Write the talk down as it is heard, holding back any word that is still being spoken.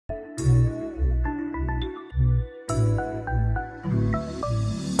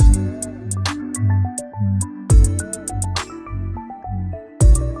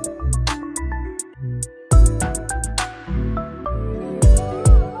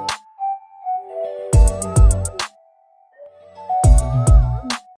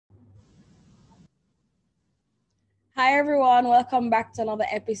Hi everyone, welcome back to another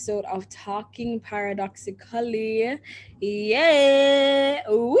episode of Talking Paradoxically. Yeah,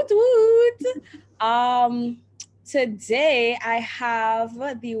 woot woot. Today I have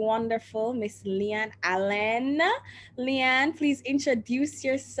the wonderful Miss Leanne Allen. Leanne, please introduce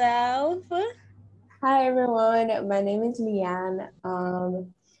yourself. Hi everyone, my name is Leanne.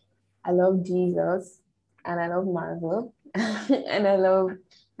 I love Jesus and I love Marvel and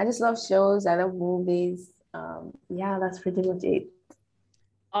I just love shows, I love movies. Yeah, that's pretty much it.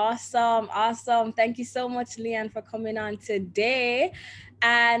 Awesome. Thank you so much, Leanne, for coming on today.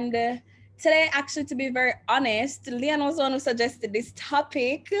 And today, actually, to be very honest, Leanne was the one who suggested this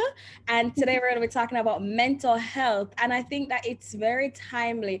topic. And today we're going to be talking about mental health. And I think that it's very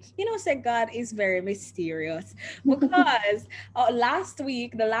timely. Say God is very mysterious because last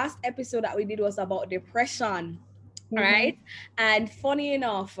week, the last episode that we did was about depression. All right. And funny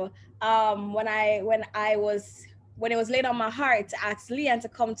enough, when it was laid on my heart to ask Leanne to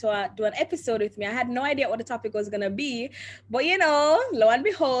come to do an episode with me, I had no idea what the topic was going to be. But, lo and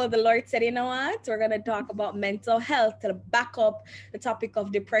behold, the Lord said, you know what? We're going to talk about mental health to back up the topic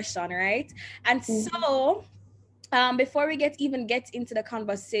of depression, right? And so before we get into the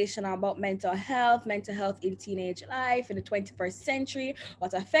conversation about mental health in teenage life in the 21st century,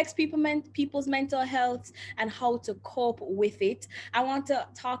 what affects people's mental health and how to cope with it, I want to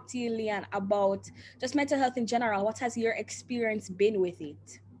talk to you, Leanne, about just mental health in general. What has your experience been with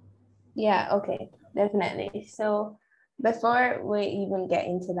it? Yeah, okay, definitely. So before we even get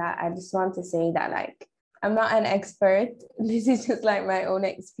into that, I just want to say that I'm not an expert. This is just like my own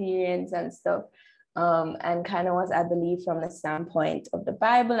experience and stuff. And kind of what I believe from the standpoint of the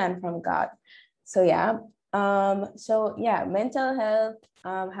Bible and from God. So yeah. Mental health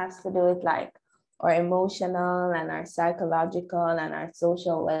has to do with like our emotional and our psychological and our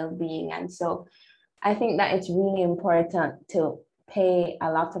social well-being. And so I think that it's really important to pay a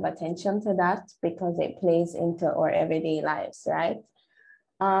lot of attention to that because it plays into our everyday lives, right?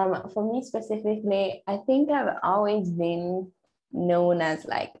 For me specifically, I think I've always been known as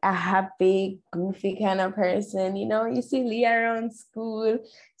like a happy, goofy kind of person. You see Leah around school,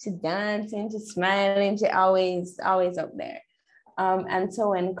 she's dancing, she's smiling, she always up there. And so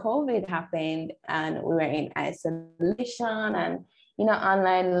when COVID happened and we were in isolation and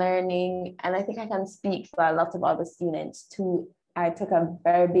online learning, and I think I can speak for a lot of other students too, I took a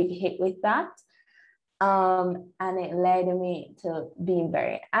very big hit with that. And it led me to being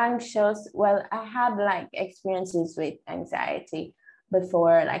very anxious. Well, I had like experiences with anxiety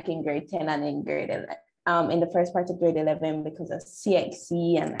before, like in grade 10 and in grade 11, in the first part of grade 11 because of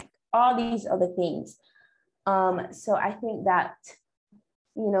CXC and like all these other things. So I think that,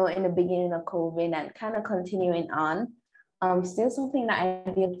 in the beginning of COVID and kind of continuing on, still something that I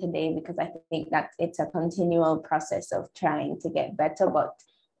deal with today because I think that it's a continual process of trying to get better. But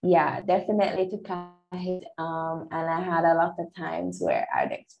yeah, definitely took a hit. And I had a lot of times where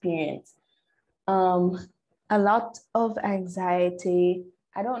I'd experience a lot of anxiety.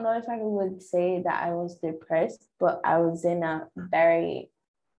 I don't know if I would say that I was depressed, but I was in a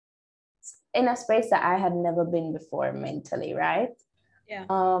space that I had never been before mentally, right? Yeah.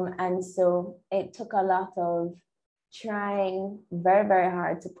 And so it took a lot of trying very, very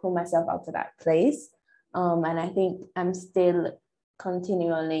hard to pull myself out of that place. And I think I'm still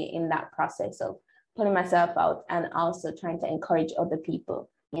continually in that process of pulling myself out and also trying to encourage other people,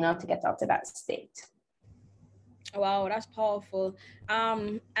 to get out of that state. Wow, that's powerful.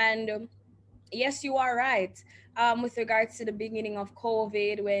 And yes, you are right. With regards to the beginning of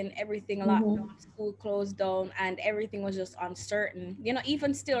COVID, when everything locked down, school closed down, and everything was just uncertain.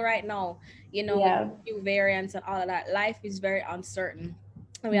 Even still right now, with Yeah. new variants and all of that, life is very uncertain.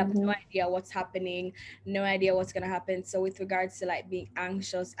 And we have no idea what's happening, no idea what's gonna happen. So with regards to like being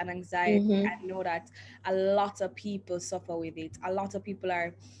anxious and anxiety, I know that a lot of people suffer with it. A lot of people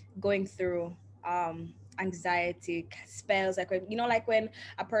are going through anxiety spells, like like when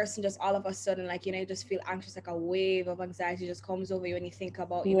a person just all of a sudden, like you just feel anxious, like a wave of anxiety just comes over you when you think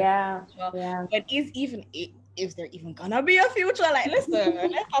about Yeah. future. Yeah. But is there even gonna be a future? Like, listen,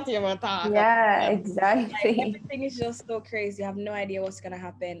 let's not even talk about Yeah, that. Like, exactly. everything is just so crazy. You have no idea what's gonna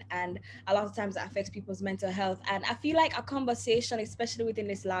happen, and a lot of times it affects people's mental health. And I feel like a conversation, especially within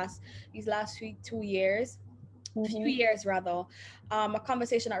these last few 2 years, few years rather, a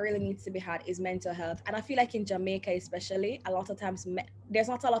conversation that really needs to be had is mental health. And I feel like in Jamaica especially, a lot of times there's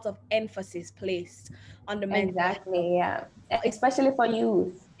not a lot of emphasis placed on the mental health, Exactly, yeah. Especially for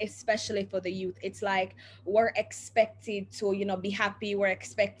youth. especially for the youth. It's like we're expected to, you know, be happy, we're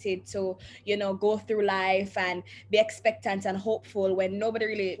expected to, you know, go through life and be expectant and hopeful, when nobody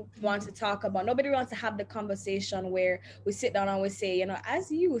really wants to talk about, nobody wants to have the conversation where we sit down and we say, you know, as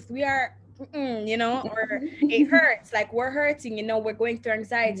youth we are, you know, or it hurts, like we're hurting, you know, we're going through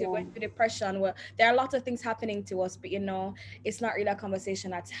anxiety, we're Yeah. going through depression, well, there are a lot of things happening to us, but you know, it's not really a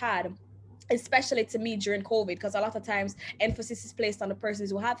conversation that's had, especially to me during COVID, because a lot of times emphasis is placed on the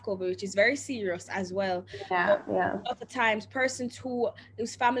persons who have COVID, which is very serious as well. But Yeah, yeah. a lot of times persons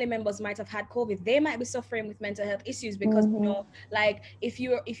whose family members might have had COVID, they might be suffering with mental health issues, because you Mm-hmm. know, like if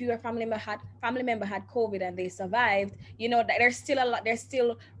your family member had COVID and they survived, you know, that there's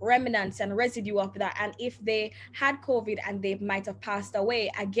still remnants and residue of that. And if they had COVID and they might have passed away,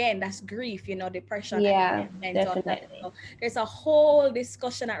 again, that's grief, you know, depression and Yeah, mental health. definitely. So there's a whole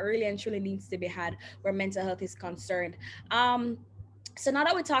discussion that really and truly needs to be had where mental health is concerned. Um, so now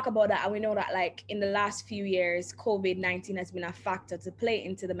that we talk about that, and we know that like in the last few years, COVID-19 has been a factor to play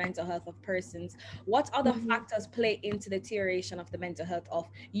into the mental health of persons. What other Mhm. factors play into the deterioration of the mental health of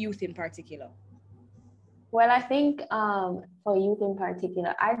youth in particular? Well, I think for youth in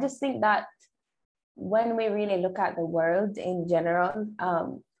particular, I just think that when we really look at the world in general,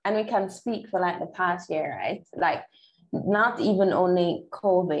 and we can speak for like the past year, right? Like not even only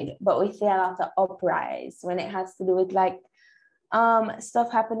COVID, but we see a lot of uprise when it has to do with like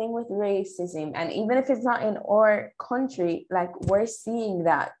stuff happening with racism. And even if it's not in our country, like we're seeing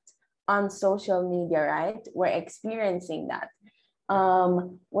that on social media, right? We're experiencing that.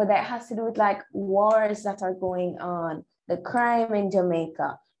 Whether it has to do with like wars that are going on, the crime in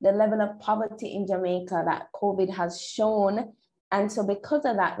Jamaica, the level of poverty in Jamaica that COVID has shown. And so because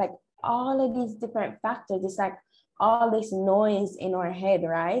of that, like all of these different factors, it's like all this noise in our head,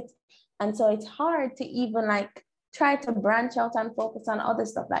 right? And so it's hard to even like try to branch out and focus on other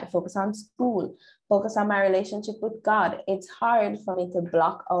stuff, like focus on school, focus on my relationship with God. It's hard for me to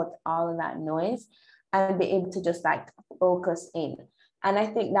block out all of that noise and be able to just like focus in. And I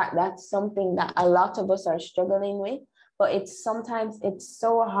think that that's something that a lot of us are struggling with, but it's sometimes it's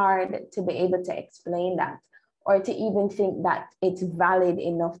so hard to be able to explain that or to even think that it's valid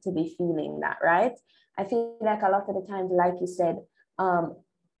enough to be feeling that, right? I feel like a lot of the times, like you said, um,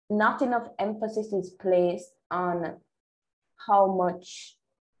 not enough emphasis is placed on how much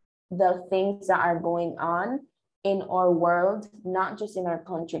the things that are going on in our world, not just in our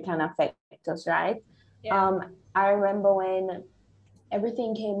country, can affect us, right? Yeah. I remember when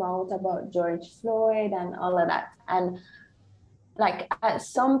everything came out about George Floyd and all of that. And like at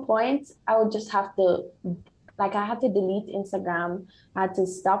some point, I would just have to, like, I had to delete Instagram, I had to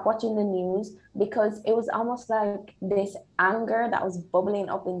stop watching the news because it was almost like this anger that was bubbling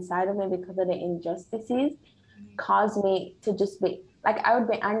up inside of me because of the injustices caused me to just be like, I would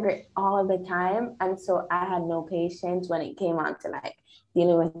be angry all the time. And so I had no patience when it came on to like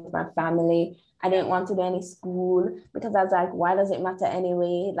dealing with my family. I didn't want to do any school because I was like, why does it matter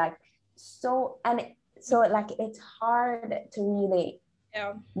anyway? Like, so, and so like, it's hard to really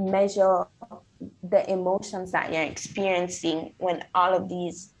Yeah. measure the emotions that you're experiencing when all of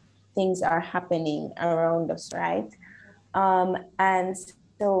these things are happening around us, right? And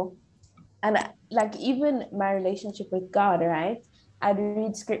so, and like even my relationship with God, right? I'd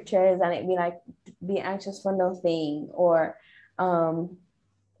read scriptures and it'd be like, be anxious for nothing, or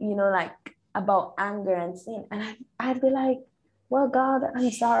like about anger and sin. And I'd be like, well, God,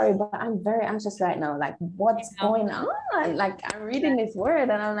 I'm sorry, but I'm very anxious right now. Like, what's Yeah. going on? Like, I'm reading this word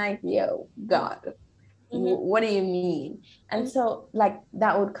and I'm like, yo, God, Mm-hmm. what do you mean? And so, like,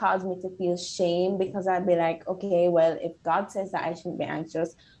 that would cause me to feel shame because I'd be like, okay, well, if God says that I shouldn't be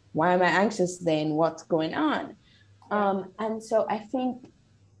anxious, why am I anxious then? What's going on? Yeah. And so I think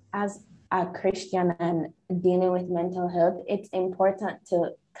as a Christian and dealing with mental health, it's important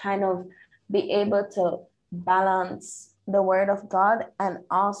to kind of be able to balance the word of God and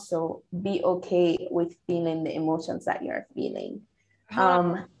also be okay with feeling the emotions that you're feeling. Hold on.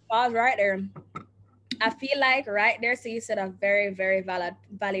 Um, Pause right there. I feel like right there, so you said a very, very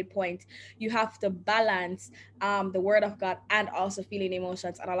valid point. You have to balance the word of God and also feeling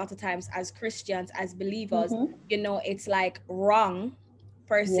emotions. And a lot of times as Christians, as believers, mhm. you know, it's like wrong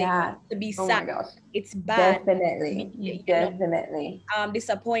per se Yeah. to be Oh sad. my gosh. It's bad to Definitely. be, you know, Definitely.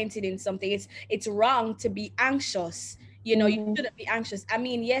 disappointed in something. It's wrong to be anxious. You know, you shouldn't be anxious. I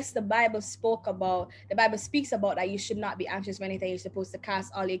mean, yes, the Bible speaks about that you should not be anxious for anything. You're supposed to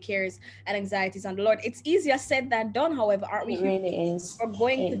cast all your cares and anxieties on the Lord. It's easier said than done, however, aren't we It human? really is. We're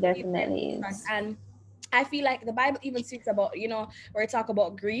going to It feel this. definitely is. And I feel like the Bible even speaks about, where it talk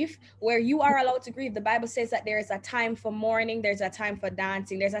about grief, where you are allowed to grieve. The Bible says that there is a time for mourning, there's a time for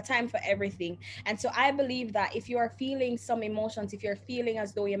dancing, there's a time for everything. And so I believe that if you are feeling some emotions, if you're feeling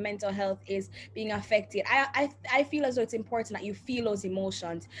as though your mental health is being affected, I feel as though it's important that you feel those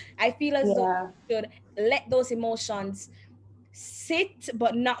emotions. I feel as though Yeah. you should let those emotions sit,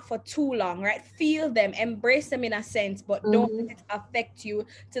 but not for too long, right? Feel them, embrace them in a sense, but don't let it affect you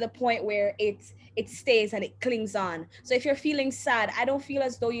to the point where it stays and it clings on. So if you're feeling sad, I don't feel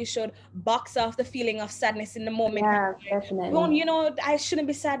as though you should box off the feeling of sadness in the moment. Yeah, Don't, definitely. I shouldn't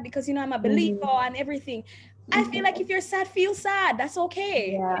be sad because I'm a believer Mm-hmm. and everything. I feel like if you're sad, feel sad. That's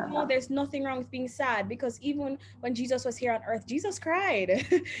okay. Yeah. There's nothing wrong with being sad, because even when Jesus was here on earth, Jesus cried.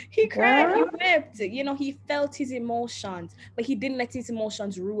 He cried, he Girl. wept. He felt his emotions, but he didn't let his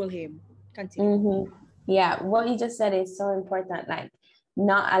emotions rule him. Continue. Mm-hmm. Yeah, what you just said is so important, like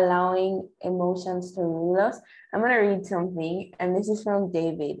not allowing emotions to rule us. I'm going to read something, and this is from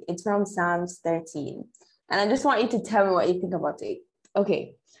David. It's from Psalms 13. And I just want you to tell me what you think about it.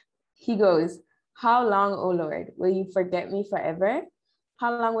 Okay. He goes, "How long, O Lord, will you forget me forever?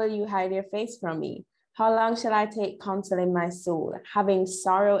 How long will you hide your face from me? How long shall I take counsel in my soul, having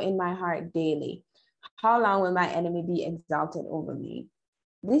sorrow in my heart daily? How long will my enemy be exalted over me?"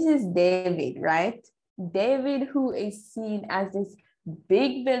 This is David, right? David, who is seen as this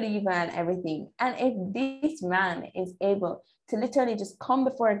big believer and everything. And if this man is able to literally just come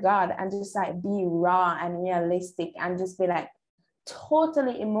before God and just like be raw and realistic and just be like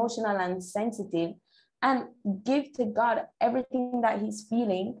totally emotional and sensitive and give to God everything that he's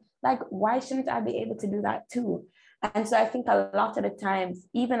feeling, like, why shouldn't I be able to do that too? And so I think a lot of the times,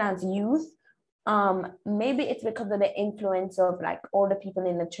 even as youth, maybe it's because of the influence of like all the people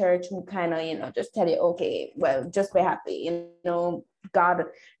in the church who kind of just tell you, okay, well, just be happy, God,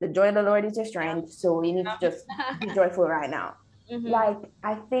 the joy of the Lord is your strength, so you need to just be joyful right now. Mm-hmm. Like,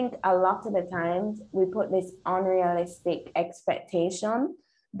 I think a lot of the times we put this unrealistic expectation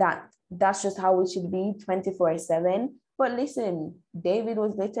that that's just how we should be 24/7. But listen, David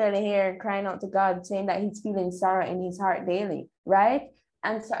was literally here crying out to God, saying that he's feeling sorrow in his heart daily, right?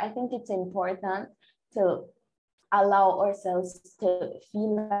 And so I think it's important to allow ourselves to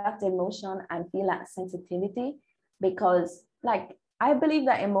feel that emotion and feel that sensitivity, because like I believe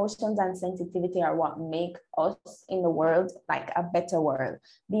that emotions and sensitivity are what make us in the world like a better world.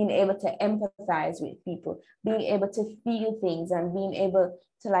 Being able to empathize with people, being able to feel things, and being able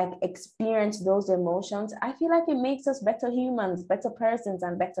to like experience those emotions, I feel like it makes us better humans, better persons,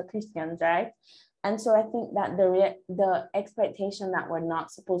 and better Christians, right? And so I think that the expectation that we're not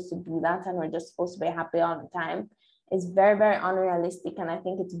supposed to do that and we're just supposed to be happy all the time is very, very unrealistic. And I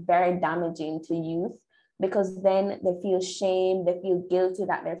think it's very damaging to youth, because then they feel shame, they feel guilty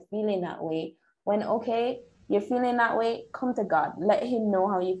that they're feeling that way. When, okay, you're feeling that way, come to God, let him know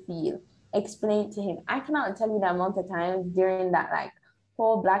how you feel, explain to him. I cannot tell you the amount of times during that like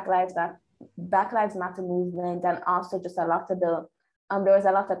whole Black Lives Matter movement, and also just a lot of the there was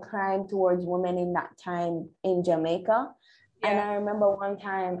a lot of crime towards women in that time in Jamaica. And Yeah. I remember one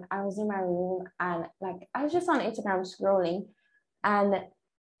time I was in my room and like I was just on Instagram scrolling, and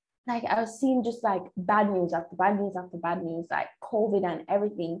like I was seeing just like bad news after bad news after bad news, like COVID and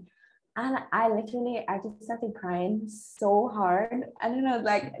everything. And I just started crying so hard. I don't know,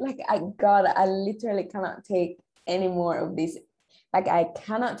 God, I literally cannot take any more of this. Like I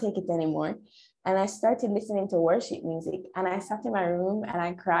cannot take it anymore. And I started listening to worship music, and I sat in my room and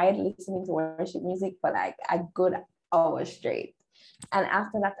I cried listening to worship music for like a good hour straight. And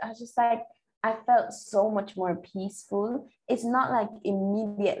after that, I was just like, I felt so much more peaceful. It's not like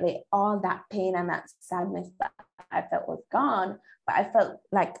immediately all that pain and that sadness that I felt was gone, but I felt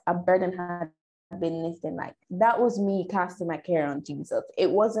like a burden had been lifted. Like that was me casting my care on Jesus.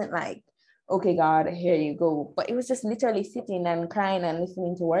 It wasn't like, okay, God, here you go. But it was just literally sitting and crying and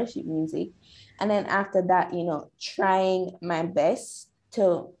listening to worship music. And then after that, trying my best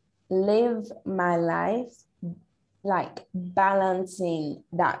to live my life like balancing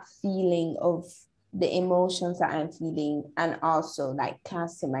that feeling of the emotions that I'm feeling and also like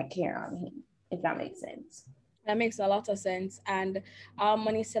casting my care on him, if that makes sense. That makes a lot of sense. And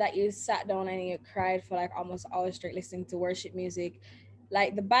when you said that you sat down and you cried for like almost hours straight listening to worship music,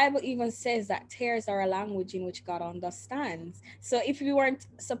 Like the Bible even says that tears are a language in which God understands. So if we weren't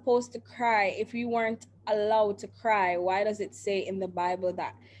supposed to cry, if we weren't allowed to cry, why does it say in the Bible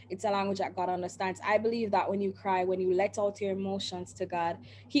that it's a language that God understands? I believe that when you cry, when you let out your emotions to God,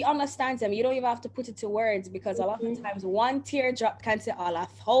 He understands them. You don't even have to put it to words, because a lot of times one teardrop can say all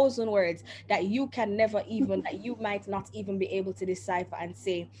 1,000 words that you can never even, that you might not even be able to decipher and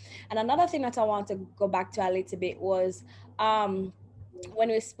say. And another thing that I want to go back to a little bit was when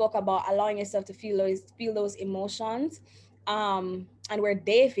we spoke about allowing yourself to feel those emotions, and where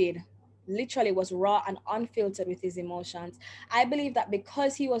David literally was raw and unfiltered with his emotions. I believe that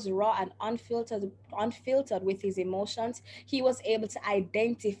because he was raw and unfiltered with his emotions, he was able to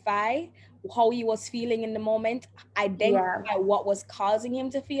identify how he was feeling in the moment, identify what was causing him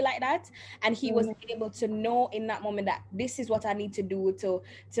to feel like that, and he was able to know in that moment that this is what I need to do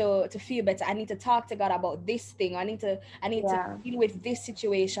to feel better. I need to talk to God about this thing. I need to deal with this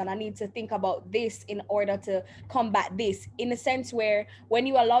situation. I need to think about this in order to combat this, in a sense where when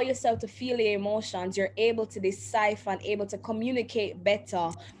you allow yourself to feel your emotions, you're able to decipher and able to communicate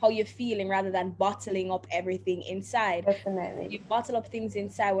better how you're feeling, rather than bottling up everything inside. Definitely. You bottle up things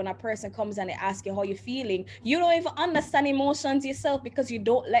inside. When a person comes and they ask you how you're feeling, you don't even understand emotions yourself because you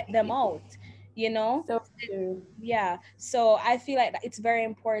don't let them out, you know? So true. Yeah. So I feel like that it's very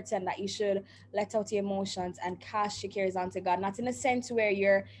important that you should let out your emotions and cast your cares onto God. Not in a sense where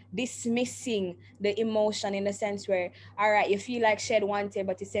you're dismissing the emotion, in the sense where, all right, you feel like shed one tear,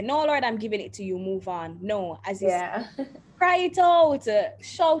 but you say, no, Lord, I'm giving it to you. Move on. No, as you say, Yeah. cry it out,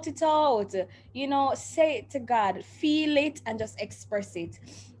 shout it out, say it to God, feel it, and just express it.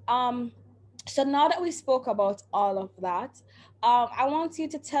 Um, so now that we spoke about all of that, I want you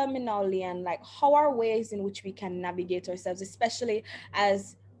to tell me now, Leanne, like, how are ways in which we can navigate ourselves, especially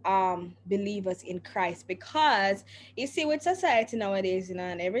as believers in Christ? Because you see, with society nowadays,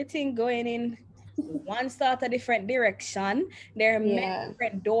 and everything going in one sort of different direction, there are many Yeah.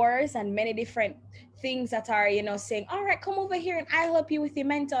 different doors and many different things that are, saying, all right, come over here and I'll help you with your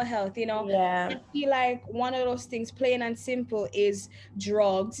mental health. Yeah. I feel like one of those things, plain and simple, is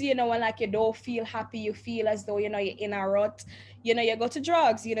drugs. When like you don't feel happy, you feel as though you're in a rut, you go to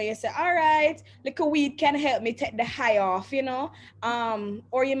drugs. You say, all right, little weed can help me take the high off.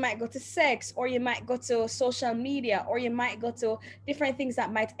 Or you might go to sex, or you might go to social media, or you might go to different things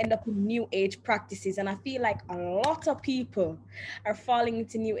that might end up in new age practices. And I feel like a lot of people are falling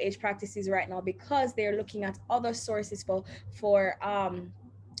into new age practices right now because they're looking at other sources for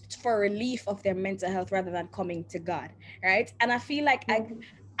relief of their mental health, rather than coming to God, right? And I feel like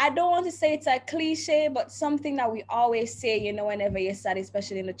I don't want to say it's a cliche, but something that we always say, whenever you're sad,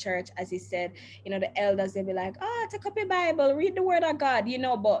 especially in the church, as you said, the elders, they'll be like, take up your Bible, read the word of God,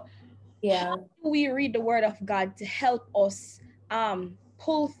 but how Yeah. do we read the word of God to help us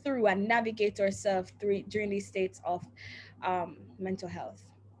pull through and navigate ourselves through during these states of mental health?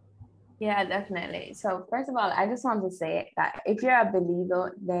 Yeah, definitely. So first of all, I just want to say that if you're a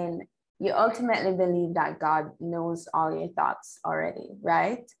believer, then you ultimately believe that God knows all your thoughts already,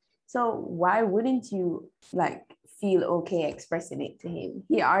 right? So why wouldn't you like feel okay expressing it to him?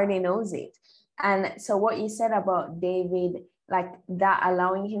 He already knows it. And so what you said about David, like that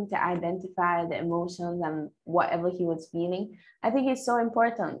allowing him to identify the emotions and whatever he was feeling, I think it's so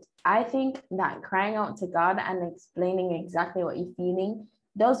important. I think that crying out to God and explaining exactly what you're feeling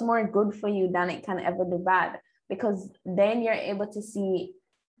does more good for you than it can ever do bad, because then you're able to see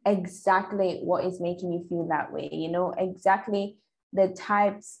exactly what is making you feel that way, exactly the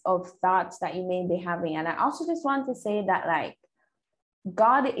types of thoughts that you may be having. And I also just want to say that, like,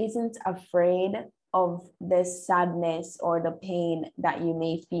 God isn't afraid of the sadness or the pain that you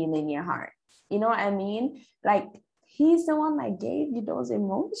may feel in your heart. You know what I mean? Like, he's the one that gave you those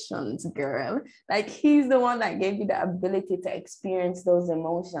emotions, girl. Like, he's the one that gave you the ability to experience those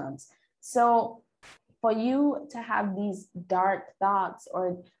emotions. So for you to have these dark thoughts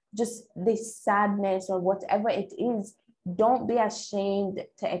or just this sadness or whatever it is, don't be ashamed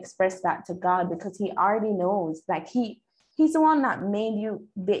to express that to God, because he already knows. Like, he's the one that made you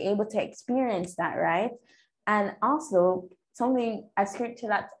be able to experience that, right? And also, something, a scripture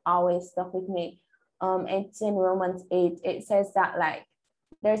that's always stuck with me, it's in Romans 8. It says that, like,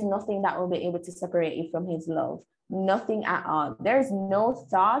 there's nothing that will be able to separate you from his love. Nothing at all. There's no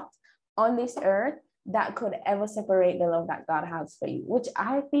thought on this earth that could ever separate the love that God has for you, which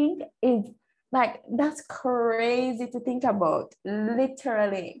I think is, like, that's crazy to think about.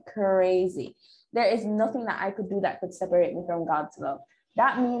 Literally crazy. There is nothing that I could do that could separate me from God's love.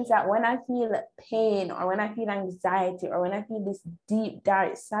 That means that when I feel pain or when I feel anxiety or when I feel this deep,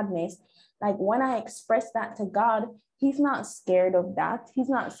 dark sadness, like when I express that to God, he's not scared of that. He's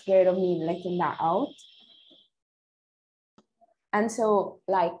not scared of me letting that out. And so,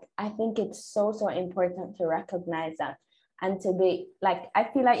 like, I think it's so, so important to recognize that and to be like, I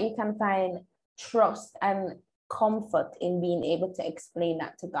feel like you can find trust and comfort in being able to explain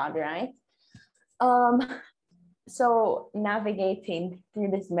that to God, right? So navigating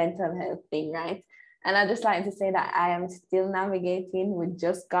through this mental health thing, right? And I just like to say that I am still navigating. We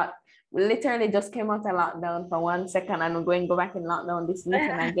literally just came out of lockdown for 1 second and we're going to go back in lockdown this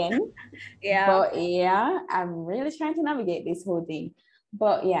weekend again. Yeah. But yeah, I'm really trying to navigate this whole thing.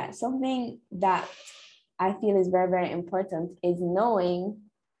 But yeah, something that I feel is very, very important is knowing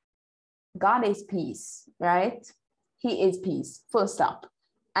God is peace, right? He is peace, full stop.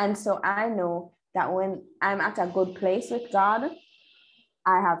 And so I know that when I'm at a good place with God,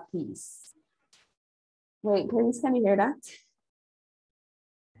 I have peace. Wait, please, can you hear that?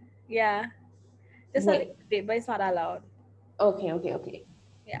 Yeah. Just a little bit, but it's not that loud. Okay.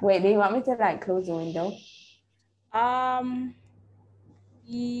 Yeah. Wait, do you want me to like close the window?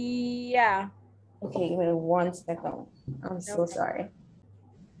 Yeah. Okay, give me 1 second. I'm so sorry.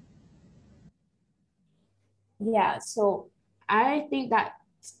 Yeah, so I think that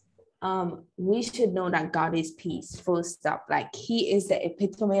we should know that God is peace, full stop. Like he is the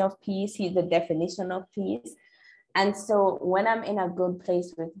epitome of peace, he's the definition of peace. And so when I'm in a good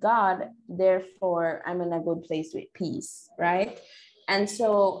place with God, therefore I'm in a good place with peace, right? And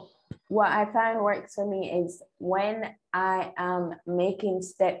so what I find works for me is when I am making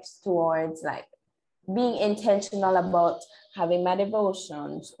steps towards like being intentional about having my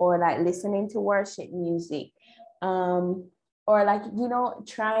devotions or like listening to worship music, or like, you know,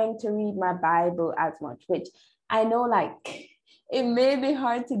 trying to read my Bible as much, which I know like it may be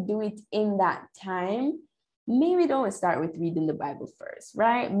hard to do it in that time. Maybe don't start with reading the Bible first,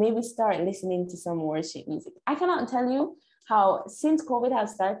 right? Maybe start listening to some worship music. I cannot tell you how since COVID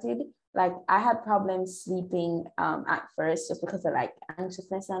has started, like I had problems sleeping at first just because of like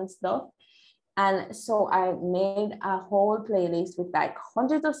anxiousness and stuff. And so I made a whole playlist with like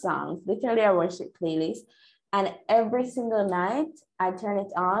hundreds of songs, literally a worship playlist. And every single night I turn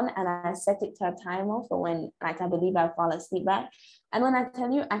it on and I set it to a timer for when like I believe I fall asleep by. And when I tell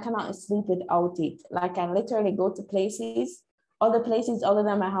you I cannot sleep without it, like I literally go to places, other places other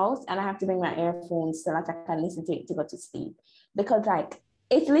than my house, and I have to bring my earphones so like I can listen to it to go to sleep. Because like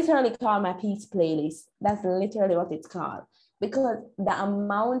it's literally called my peace playlist. That's literally what it's called. Because the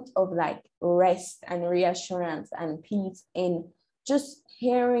amount of like rest and reassurance and peace in just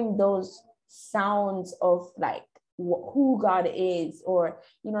hearing those sounds of like who God is, or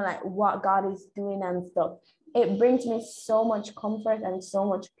you know, like what God is doing and stuff, it brings me so much comfort and so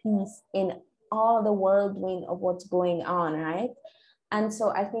much peace in all the whirlwind of what's going on, right? And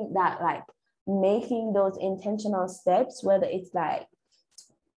so I think that making those intentional steps, whether it's like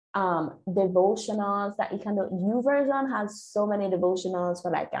devotionals that you can do. YouVersion has so many devotionals for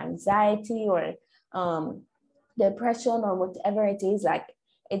like anxiety or depression or whatever it is. Like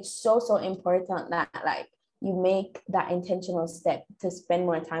it's so important that like you make that intentional step to spend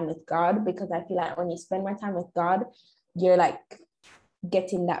more time with God, because I feel like when you spend more time with God, you're like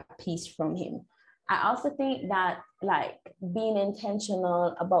getting that peace from him. I also think that like being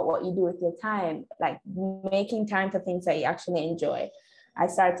intentional about what you do with your time, like making time for things that you actually enjoy. I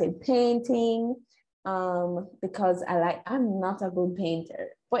started painting because I'm not a good painter,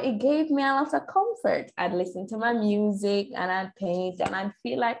 but it gave me a lot of comfort. I'd listen to my music and I'd paint and I'd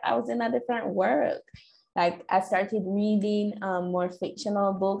feel like I was in a different world. Like I started reading more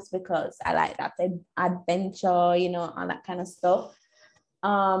fictional books because I like that adventure, you know, all that kind of stuff.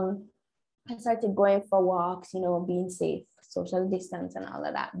 I started going for walks, you know, being safe, social distance and all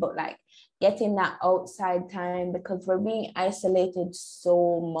of that, but like getting that outside time, because we're being isolated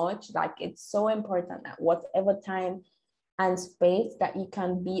so much. Like it's so important that whatever time and space that you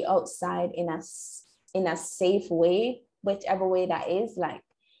can be outside in a safe way, whichever way that is, like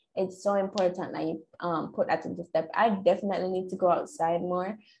it's so important that you put that into step. I definitely need to go outside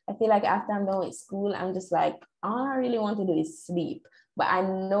more. I feel like after I'm done with school, I'm just like, all I really want to do is sleep. But I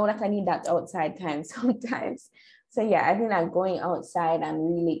know that I need that outside time sometimes. So yeah, I think that going outside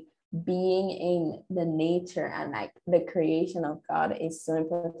and really being in the nature and like the creation of God is so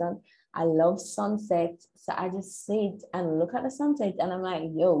important. I love sunsets. So I just sit and look at the sunset and I'm like,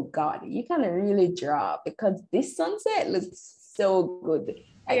 yo, God, you can really draw, because this sunset looks so good.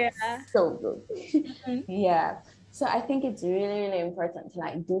 Like, Yeah. so good. Mm-hmm. Yeah. So I think it's really, really important to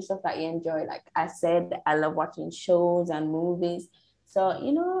like do stuff that you enjoy. Like I said, I love watching shows and movies. So,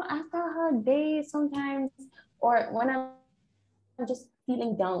 after a hard day sometimes, or when I'm just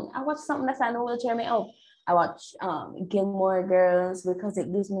feeling down, I watch something that I know will cheer me up. I watch Gilmore Girls because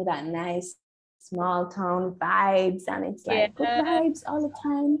it gives me that nice small town vibes, and it's like good Yeah, vibes all the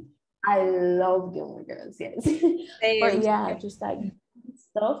time. I love Gilmore Girls, yes. But same. yeah, just like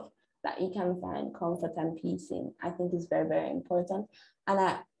stuff that you can find comfort and peace in, I think is very, very important. And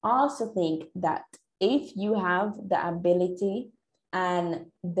I also think that if you have the ability and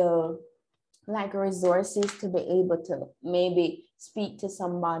the like resources to be able to maybe speak to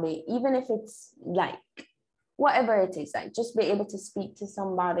somebody, even if it's like whatever it is, like just be able to speak to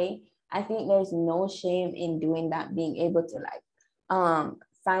somebody. I think there's no shame in doing that, being able to like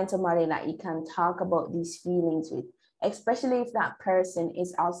find somebody that you can talk about these feelings with, especially if that person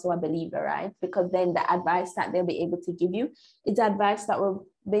is also a believer, right? Because then the advice that they'll be able to give you is advice that will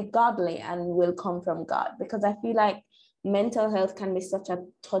be godly and will come from God. Because I feel like mental health can be such a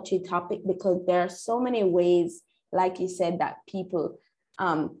touchy topic because there are so many ways, like you said, that people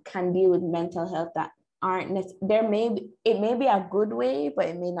can deal with mental health that aren't there. Maybe it may be a good way, but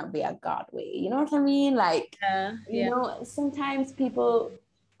it may not be a God way. You know what I mean? Like, Yeah. sometimes people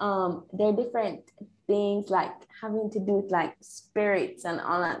there are different things like having to do with like spirits and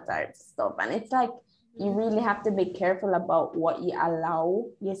all that sort of stuff. And it's like you really have to be careful about what you allow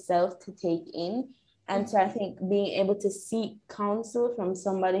yourself to take in. And so I think being able to seek counsel from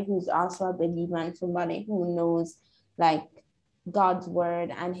somebody who's also a believer and somebody who knows like God's word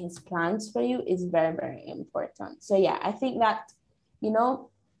and his plans for you is very, very important. So yeah, I think that,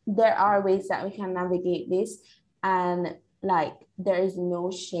 there are ways that we can navigate this, and like there is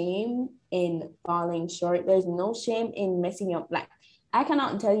no shame in falling short. There's no shame in messing up. Like I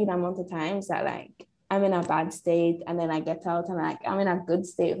cannot tell you the amount of times that like I'm in a bad state and then I get out and like I'm in a good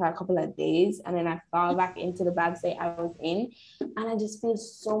state for a couple of days and then I fall back into the bad state I was in, and I just feel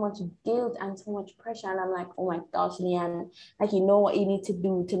so much guilt and so much pressure, and I'm like, oh my gosh, Leanne, like you know what you need to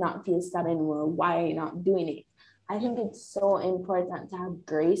do to not feel sad anymore. Why are you not doing it? I think it's so important to have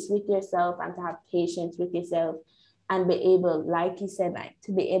grace with yourself and to have patience with yourself and be able, like you said, like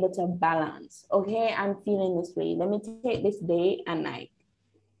to be able to balance. Okay, I'm feeling this way. Let me take this day and like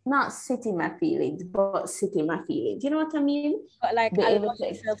not sit in my feelings, but sit in my feelings. You know what I mean? But Be like able allow to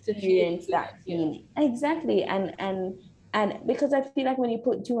yourself to feel experience it. that Yeah. feeling. Exactly. And because I feel like when you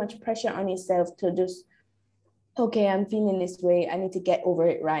put too much pressure on yourself to just, okay, I'm feeling this way, I need to get over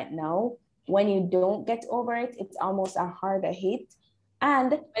it right now. When you don't get over it, it's almost a harder hit.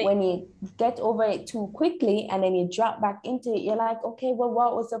 And Like, when you get over it too quickly and then you drop back into it, you're like, okay, well,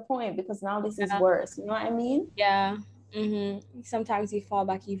 what was the point? Because now this is yeah. worse. You know what I mean? Yeah. Sometimes you fall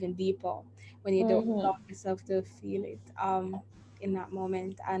back even deeper when you don't allow Mm-hmm. yourself to feel it in that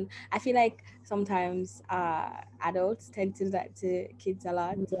moment. And I feel like sometimes adults tend to do that to kids a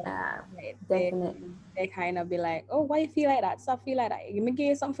lot. Yeah, They they, definitely. they kind of be like, oh, why you feel like that? Stop feel like that. Let me give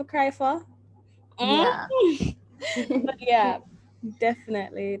you something to cry for. Mm? Yeah. But yeah,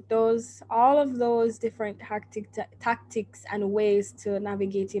 definitely. Those all of those different tactics and ways to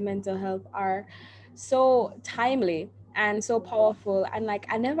navigate your mental health are so timely and so powerful. And like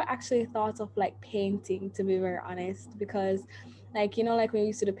I never actually thought of like painting, to be very honest, because like like when we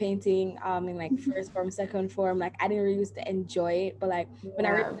used to do painting in like first form, second form, like I didn't really used to enjoy it. But like when I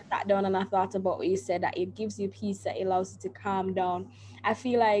really Yeah. sat down and I thought about what you said, that it gives you peace, that it allows you to calm down. I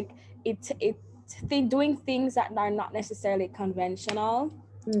feel like doing things that are not necessarily conventional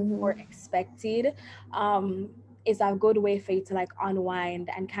or Mm-hmm. expected um is a good way for you to like unwind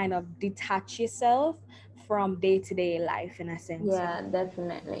and kind of detach yourself from day-to-day life in a sense. Yeah,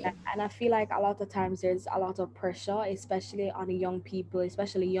 definitely. And I feel like a lot of times there's a lot of pressure, especially on the young people,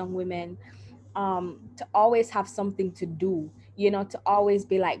 especially young women, to always have something to do, to always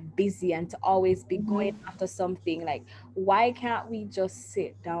be like busy and to always be going Mm-hmm. after something. Like, why can't we just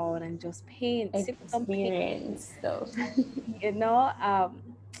sit down and just paint, sit with some paint, Experience stuff. you know?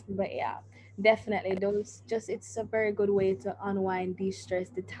 But yeah, definitely those just it's a very good way to unwind, de-stress,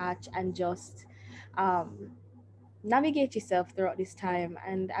 detach, and just um navigate yourself throughout this time.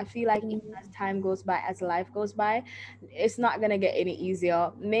 And I feel like even as time goes by, as life goes by, it's not gonna get any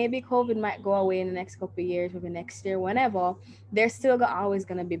easier. Maybe COVID might go away in the next couple of years, maybe next year, whenever. There's still always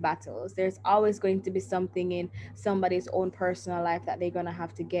gonna be battles. There's always going to be something in somebody's own personal life that they're gonna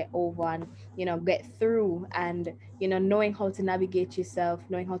have to get over and get through. And knowing how to navigate yourself,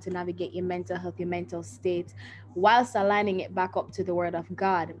 knowing how to navigate your mental health, your mental state, whilst aligning it back up to the word of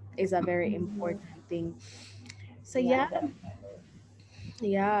God is a very Mm-hmm. important thing. So Yeah, yeah, definitely.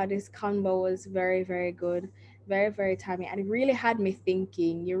 yeah, this combo was very, very good, very, very timely, and it really had me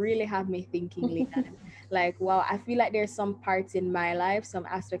thinking. You really had me thinking, Leanne. like, wow, I feel like there's some parts in my life, some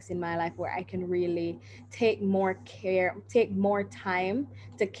aspects in my life where I can really take more time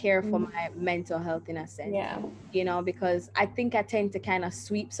to care for my mental health in a sense. Yeah. Because I think I tend to kind of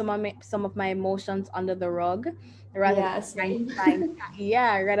sweep some of my emotions under the rug rather than Yeah, trying to same.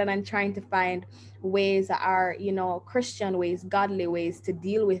 find rather than trying to find ways that are, Christian ways, godly ways to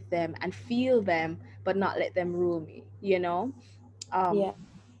deal with them and feel them, but not let them rule me. um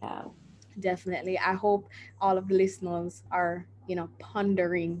Yeah. Definitely, I hope all of the listeners are,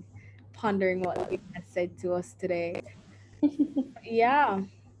 pondering what we had said to us today. Yeah.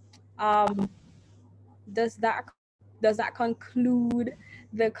 um does that conclude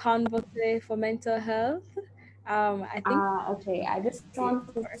the convo today for mental health? I think Okay. I just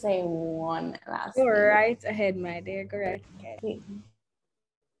want to say one last go thing. right ahead, my dear. Go right ahead.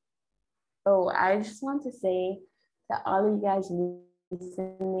 Oh, I just want to say to all of you guys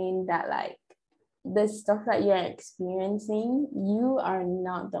listening that the stuff that you're experiencing, you are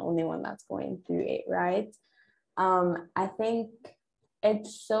not the only one that's going through it, right? I think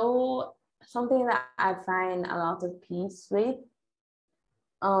it's something that I find a lot of peace with.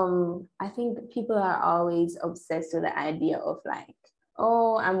 I think people are always obsessed with the idea of like,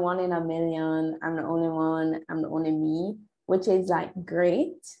 oh, I'm one in a million, I'm the only one, I'm the only me, which is like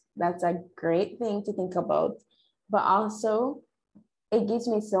great. That's a great thing to think about. But also, it gives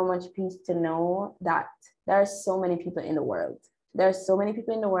me so much peace to know that there are so many people in the world. There are so many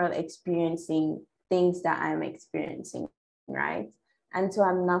people in the world experiencing things that I'm experiencing, right? And so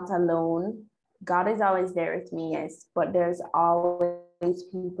I'm not alone. God is always there with me, yes, but there's always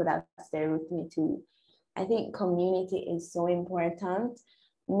people that's there with me too. I think community is so important.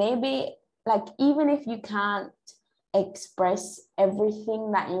 Maybe, like, even if you can't express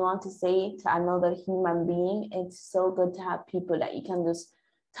everything that you want to say to another human being, it's so good to have people that you can just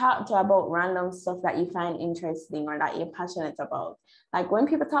talk to about random stuff that you find interesting or that you're passionate about. Like when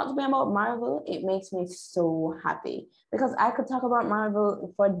people talk to me about Marvel, it makes me so happy because I could talk about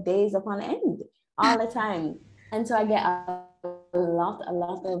Marvel for days upon end all the time. And so I get a lot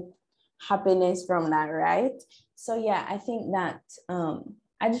of happiness from that, right? So yeah, I think that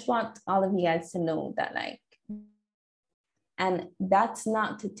I just want all of you guys to know that, like, and that's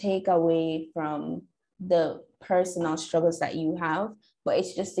not to take away from the personal struggles that you have, but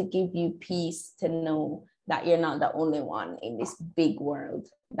it's just to give you peace to know that you're not the only one in this big world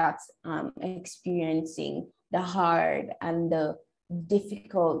that's experiencing the hard and the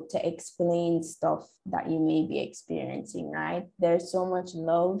difficult to explain stuff that you may be experiencing, right? There's so much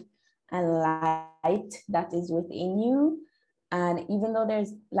love and light that is within you. And even though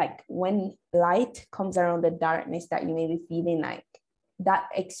there's like when light comes around the darkness that you may be feeling, like that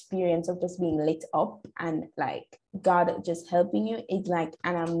experience of just being lit up and like God just helping you is like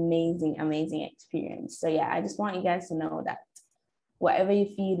an amazing, amazing experience. So yeah, I just want you guys to know that whatever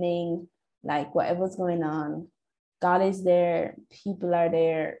you're feeling, like whatever's going on, God is there, people are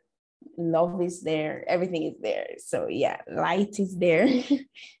there, love is there, everything is there. So yeah, light is there.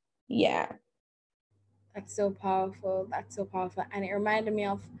 Yeah. That's so powerful. That's so powerful. And it reminded me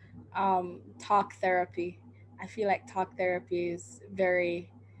of talk therapy. I feel like talk therapy is very,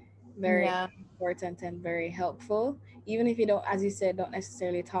 very Yeah. important and very helpful. Even if you don't, as you said, don't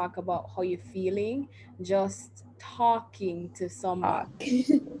necessarily talk about how you're feeling, just talking to someone,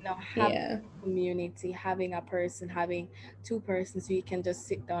 Talk. having Yeah. a community, having a person, having two persons who you can just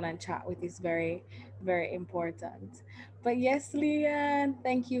sit down and chat with is very, very important. But yes, Leanne,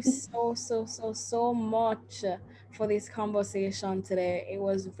 thank you so, so, so, so much for this conversation today. It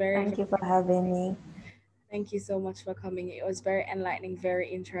was very, Thank very, you for having me. thank you so much for coming. It was very enlightening, very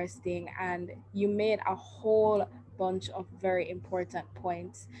interesting, and you made a whole bunch of very important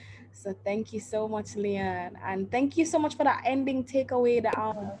points. So thank you so much, Leanne, and thank you so much for that ending takeaway that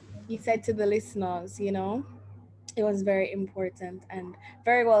you said to the listeners. It was very important and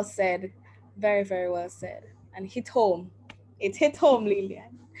very well said, very, very well said, and hit home. It hit home,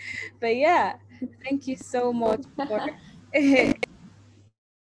 Lillian. But yeah, thank you so much for.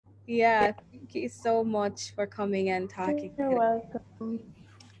 Yeah, thank you so much for coming and talking You're today. welcome.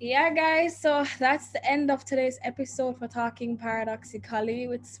 Yeah, guys, so that's the end of today's episode for Talking Paradoxically.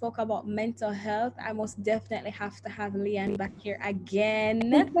 We spoke about mental health. I most definitely have to have Leanne back here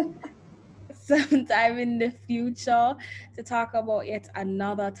again sometime in the future to talk about yet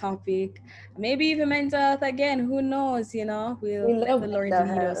another topic. Maybe even mental health again. Who knows? We We'll let love the Lord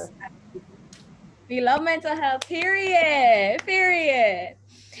mental lead health. us. We love mental health, period. Period.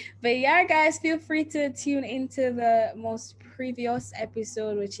 But yeah, guys, feel free to tune into the most previous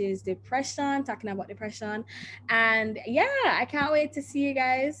episode, which is depression, talking about depression. And yeah, I can't wait to see you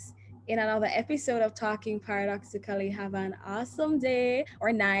guys in another episode of Talking Paradoxically. Have an awesome day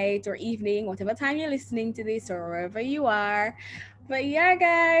or night or evening, whatever time you're listening to this or wherever you are. But yeah,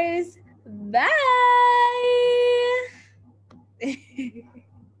 guys, bye.